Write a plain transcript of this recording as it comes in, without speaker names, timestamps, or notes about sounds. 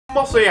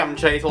Mostly I'm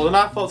Jazel, and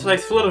I thought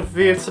today's full of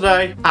video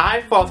today.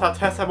 I thought I'd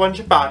test a bunch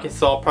of bargain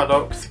store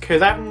products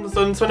because I haven't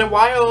done so in a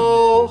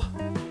while.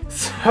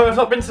 So I've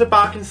not been to the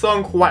bargain store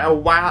in quite a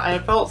while, and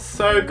it felt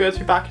so good to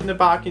be back in the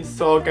bargain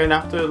store again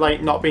after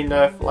like not being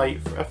there for like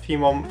a few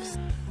months.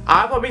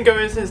 I've not been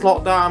going since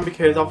lockdown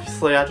because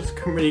obviously I just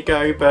couldn't really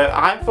go, but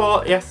I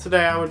thought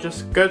yesterday I would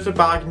just go to the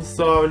bargain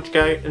store and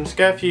just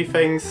get a few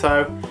things,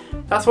 so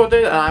that's what I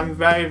did, and I'm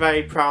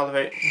very proud of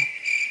it.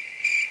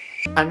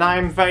 And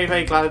I'm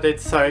very glad I did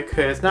so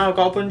because now I've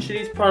got a bunch of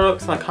these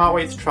products and I can't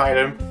wait to try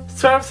them.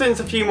 So ever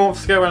since a few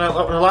months ago when I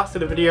last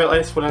did a video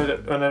like this when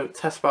I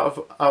tested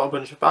out a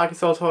bunch of bargain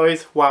store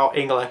toys, wow,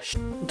 English.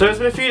 There's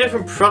been a few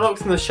different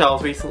products in the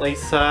shelves recently,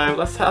 so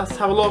let's have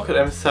a look at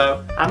them.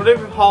 So I'm going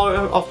to do a haul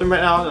of them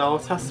right now and I'll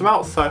test them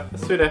out, so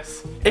let's do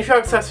this. If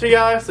you're successful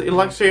guys, that you'd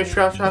like to see a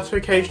subscribe to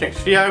notification next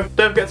video.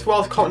 Don't forget to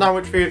comment down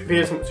which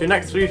videos I'm going to do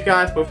next video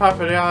guys, but without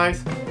further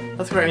guys,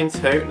 let's get into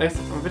this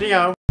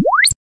video.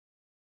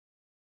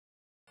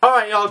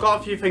 Alright y'all,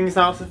 got a few things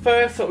now. So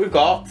first up we've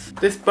got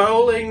this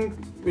bowling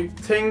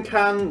tin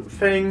can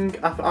thing.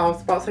 I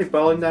was about to say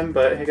bowling then,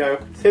 but here you go.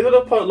 See what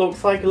the product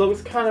looks like. It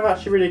looks kind of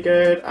actually really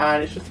good,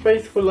 and it's just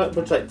basically a bunch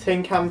of like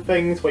tin can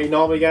things what you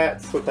normally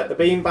get with like the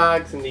bean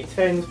bags and the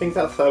tins, things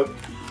like that. So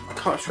I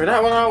can't try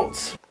that one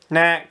out.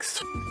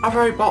 Next, a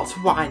robot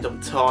wind up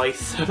toy.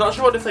 So I'm not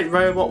sure what this like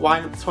robot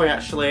wind up toy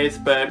actually is,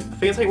 but I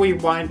think it's like where you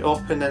wind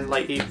up and then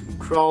like he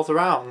crawls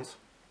around.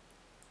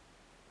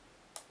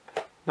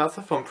 That's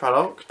a fun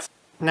product.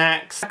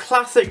 Next, a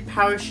classic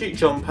parachute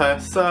jumper.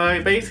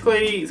 So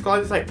basically it's got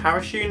this like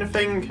parachuting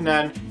thing, and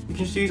then you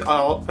can just use it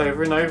all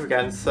over and over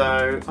again.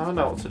 So I don't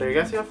know what to do. I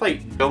guess you have to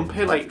like jump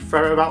it, like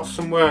throw it about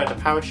somewhere, and the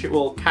parachute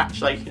will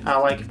catch like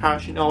a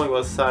parachute normally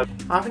was. So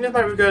I think this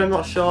might be good, I'm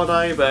not sure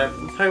though, but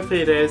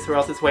hopefully it is, or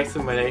else it's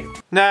wasting money.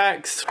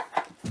 Next,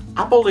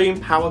 a balloon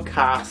powered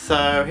car.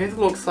 So here's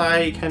what it looks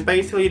like, and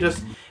basically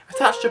just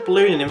attach the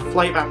balloon and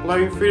inflate that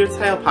balloon through the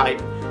tailpipe.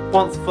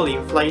 Once fully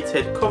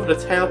inflated, cover the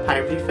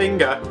tailpipe with your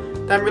finger,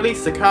 then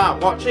release the car,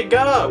 watch it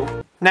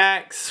go!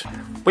 Next,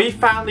 we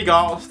finally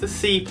got the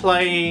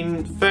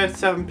Seaplane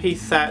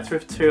 37-piece set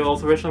with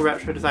tools, original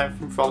retro design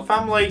from For the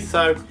Family,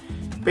 so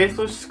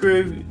basically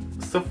screw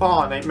stuff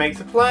on, it makes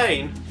a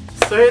plane.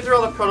 So here's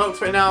all the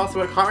products right now, so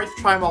I can't wait to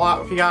try them all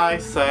out with you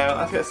guys, so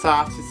let's get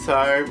started.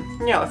 So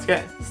yeah, let's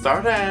get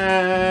started.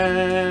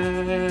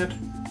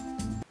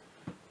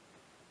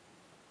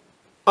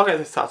 Okay, let's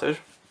get started.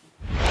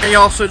 Hey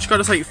y'all, so just got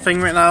this like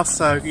thing right now,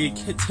 so your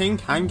tin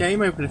can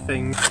game opener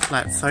thing.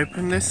 Let's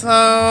open this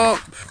up.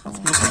 Got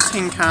some little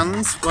tin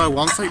cans. Well,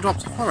 one's like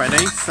dropped off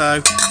already,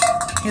 so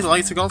here's the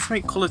lights. I've got some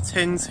like coloured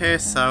tins here,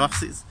 so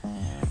obviously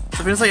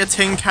it's like a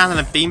tin can and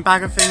a bean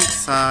bag I think,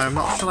 so I'm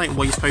not sure like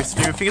what you're supposed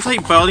to do. I think it's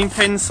like bowling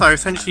pins, so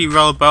essentially you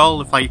roll a bowl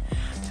with like,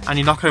 and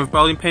you knock over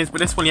bowling pins, but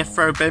this one you have to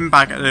throw a bin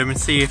bag at them and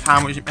see if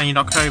how much you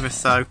knock over,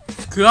 so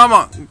come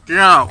on, go!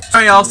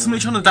 Alright y'all, so I'm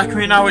literally on the deck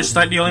right now, which is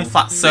like the only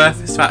flat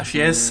surface there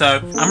actually is, so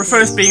I'm gonna throw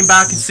this bean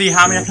bag and see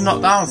how many I can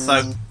knock down,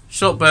 so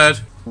shut up bird.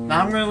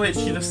 Now I'm gonna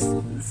literally just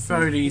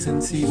throw these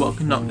and see what I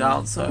can knock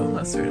down, so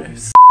let's do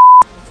this.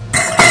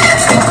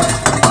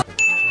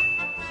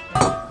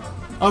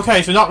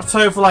 Okay, so knocked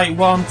over like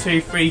 1, 2,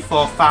 3,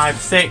 4, 5,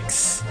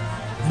 6.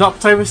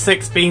 Knocked over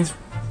 6 beans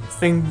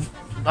thing.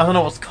 I don't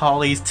know what to call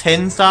these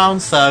tins down,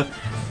 so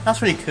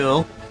that's really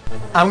cool.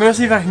 I'm gonna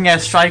see if I can get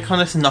a strike on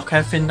this and knock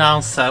everything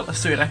down, so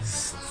let's do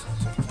this.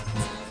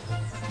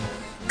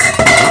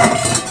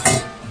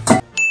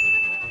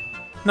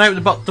 No,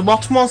 the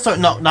bottom ones don't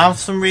knock down for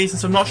some reason,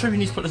 so I'm not sure if you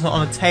need to put this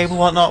on a table or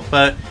whatnot,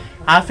 but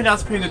I think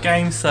that's a pretty good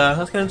game, so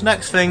let's go into the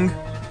next thing.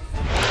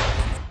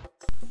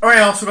 Alright,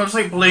 also got this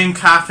like balloon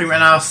car thing right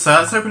now, so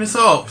let's open this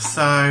up.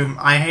 So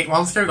I hate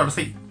once ago got this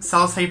like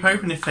sellotape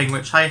opening thing,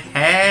 which I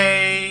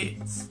hate.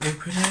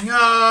 Opening up,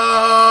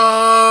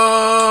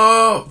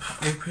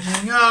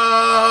 opening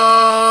up,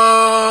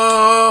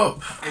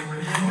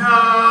 opening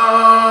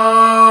up.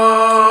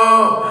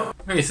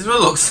 Okay, this is what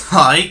it looks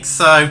like.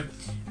 So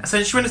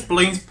essentially, when this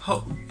balloon's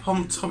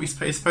pumped up, it's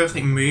supposed to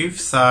like move.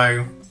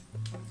 So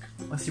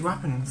let's see what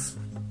happens.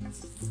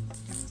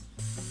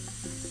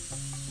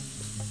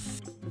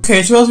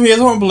 Okay, so here's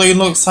what a balloon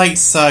looks like,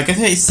 so I guess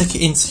you stick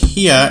it into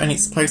here and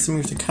it's supposed to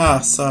move the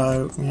car,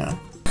 so yeah.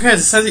 Okay,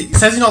 so it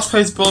says you're not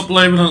supposed to blow a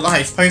balloon with a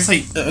light, it's supposed to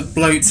like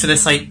blow to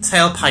this like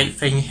tailpipe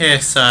thing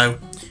here, so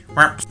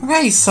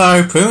okay,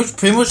 so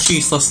pretty much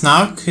useless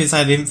now because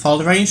I didn't follow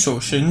the right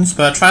instructions,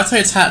 but I tried to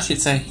attach it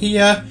to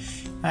here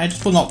and I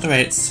just will not do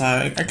it, so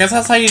I guess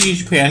that's how you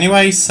usually put it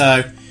anyway,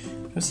 so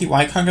let's see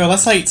why I can't go.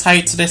 Let's like tie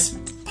it to this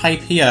pipe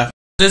here.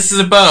 This is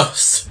a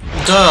bus.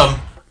 Dumb.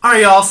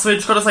 Alright y'all, so we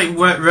just got this like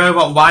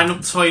robot wind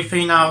up toy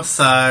thing now,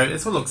 so this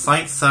is what it looks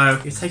like.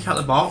 So you take out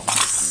the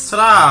box,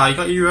 ta-da, you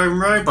got your own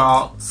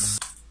robots.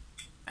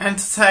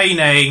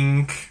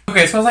 Entertaining.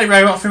 Okay, so it's like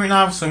robot thing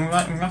now, so I'm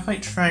gonna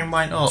like try and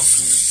wind up.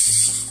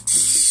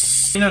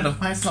 You know, the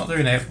mic's not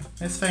doing it.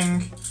 This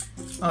thing,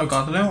 oh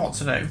god, I don't know what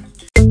to do.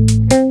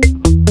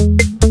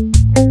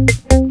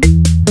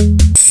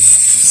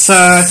 So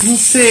as you can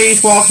see,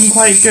 he's walking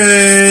quite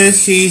good.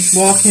 He's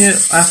walking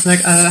at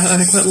an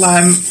adequate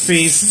length.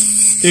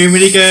 He's doing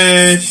really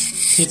good.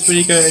 He's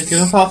really good. He's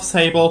going off the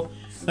table.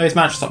 No, he's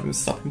managed to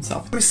stop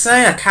himself. I would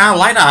say I kind of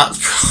like that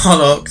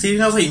product, even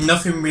though it's like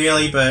nothing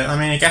really, but I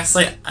mean, I guess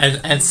like an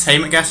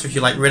entertainment guess if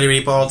you're like really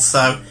bored. So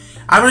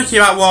I'm gonna keep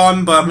that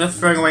one, but I'm gonna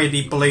throw away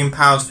the balloon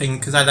powers thing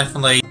because I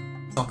definitely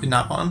stopping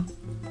that one.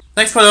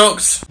 Next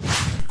product.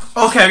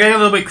 Okay, I'm getting a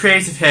little bit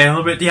creative here, a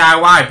little bit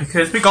DIY,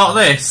 because we got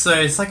this. So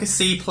it's like a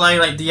seaplane,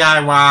 like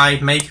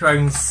DIY, make your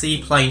own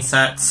seaplane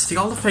sets. So you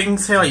got all the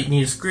things here, like you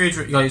need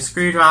your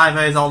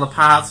screwdrivers, all the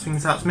parts,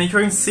 things like that to make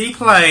your own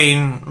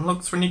seaplane. It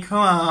looks really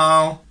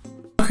cool.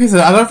 Okay,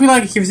 so I don't feel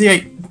like it gives you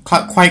like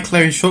quite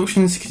clear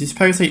instructions because you're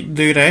supposed to like,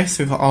 do this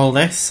with all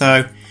this.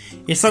 So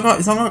it's not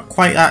got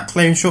quite that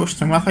clear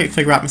instructions. I'm gonna have to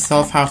figure out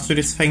myself how to do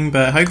this thing,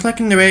 but hopefully I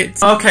can do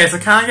it. Okay, so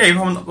can I get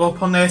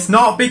up on this?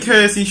 Not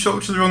because the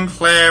instructions are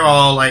unclear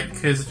or like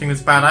because the thing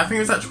was bad. I think it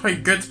was actually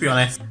quite good to be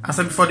honest. I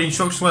said before the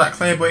instructions were that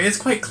clear, but it is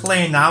quite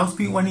clear now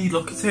when you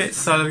look at it.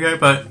 So there we go.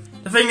 But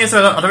the thing is,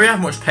 I don't really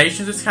have much patience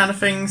with this kind of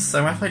things, so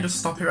I'm gonna have to just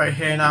stop it right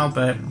here now.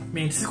 But I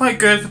mean, this is quite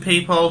good for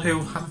people who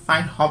have a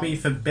fine hobby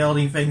for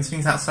building things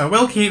like that. So I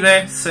will keep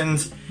this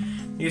and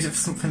use it for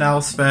something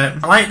else,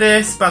 but I like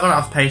this, but I don't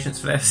have patience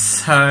for this,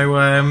 so,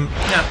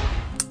 yeah.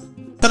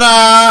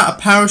 Ta-da! A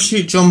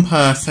parachute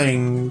jumper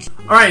thing.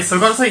 Alright, so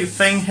I've got this like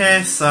thing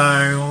here,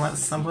 so let's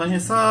sample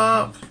this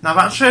up. Now I've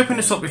actually opened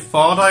this up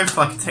before though,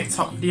 for like a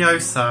TikTok video,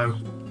 so...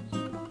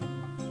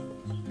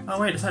 Oh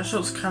wait, this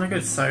actually looks kind of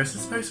good, so it's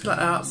supposed to be like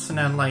that, and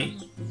then like,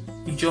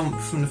 you jump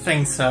from the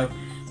thing, so...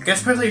 I guess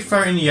suppose you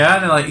throw it in the air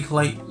and then like you can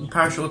like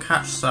parachute will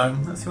catch, so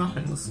let's see what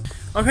happens.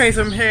 Okay,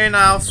 so I'm here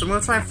now, so I'm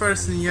gonna try and throw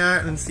this in the air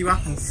and see what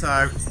happens.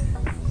 So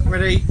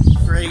ready?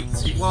 3,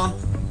 2, 1.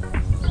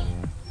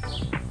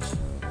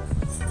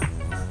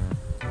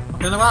 I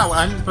don't know how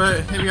that went,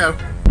 but here we go.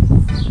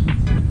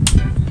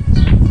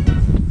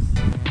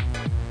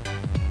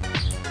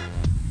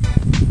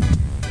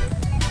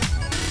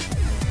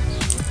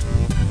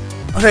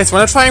 Okay, so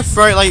when I try and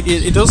throw it, like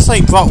it does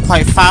like drop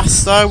quite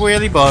fast though,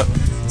 really, but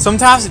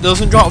sometimes it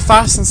doesn't drop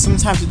fast and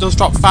sometimes it does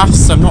drop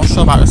fast, so I'm not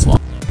sure about this one.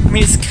 I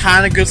mean, it's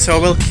kind of good, so I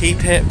will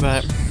keep it,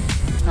 but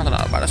I don't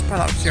know about this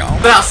product, y'all.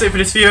 But that's it for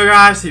this video,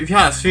 guys. If you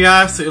like this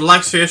video, so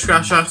like, share,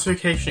 subscribe,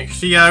 notification next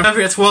video. Don't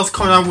forget to also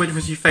comment down which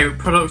was your favourite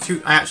product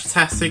I actually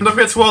tested. Don't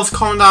forget to also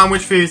comment down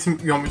which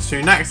videos you want me to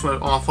do next,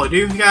 or I'll follow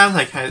you guys,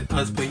 like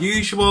as per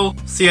usual.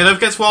 So yeah, don't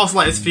forget to also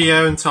like this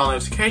video and turn on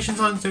notifications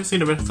on to see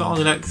the on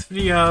the next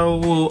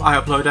video. I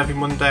upload every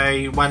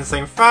Monday, Wednesday,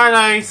 and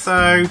Friday,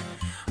 so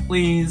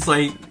please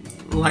like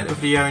the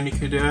video and you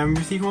could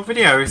receive more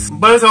videos.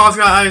 But as always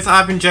guys,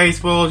 I've been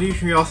Jay's World. You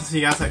can also see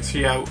you guys next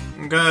video.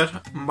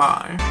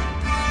 Goodbye.